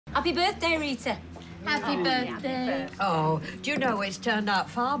Happy birthday, Rita. Happy birthday. Oh, do you know, it's turned out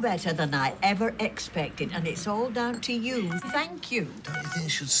far better than I ever expected, and it's all down to you. Thank you. Don't you think you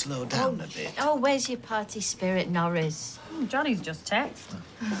should slow down a bit? Oh, where's your party spirit, Norris? Johnny's just texted.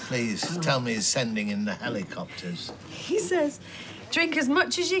 Please, tell me he's sending in the helicopters. He says, drink as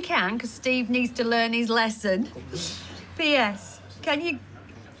much as you can, because Steve needs to learn his lesson. P.S. Can you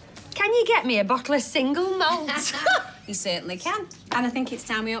get me a bottle of single malt? You certainly can. And I think it's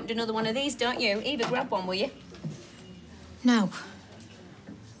time we opened another one of these, don't you? Eva, grab one, will you? No.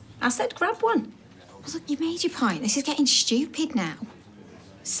 I said grab one. Well, look, you made your point. This is getting stupid now.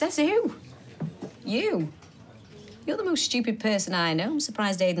 Says who? You. You're the most stupid person I know. I'm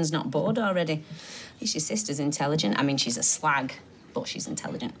surprised Aiden's not bored already. At least your sister's intelligent. I mean, she's a slag, but she's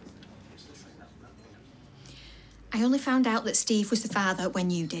intelligent. I only found out that Steve was the father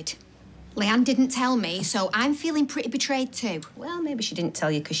when you did. Leanne didn't tell me, so I'm feeling pretty betrayed too. Well, maybe she didn't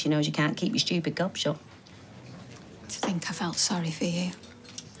tell you because she knows you can't keep your stupid gob shut. To think I felt sorry for you.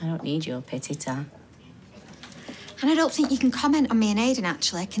 I don't need your pity, Tar. And I don't think you can comment on me and Aiden,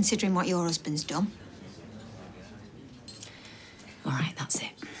 actually, considering what your husband's done. All right, that's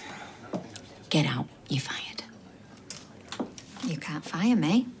it. Get out. You're fired. You can't fire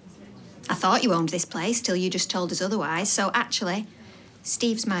me. I thought you owned this place till you just told us otherwise, so actually,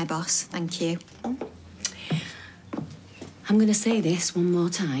 Steve's my boss, thank you. I'm going to say this one more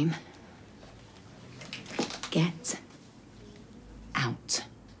time. Get out.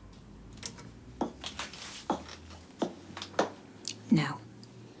 No.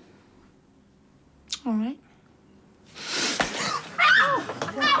 All right.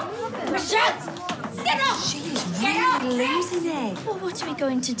 She's really losing it. Well, what are we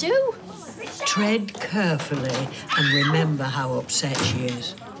going to do? Tread carefully and remember how upset she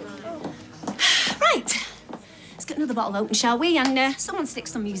is. Right. Let's get another bottle open, shall we? And someone stick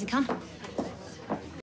some music on.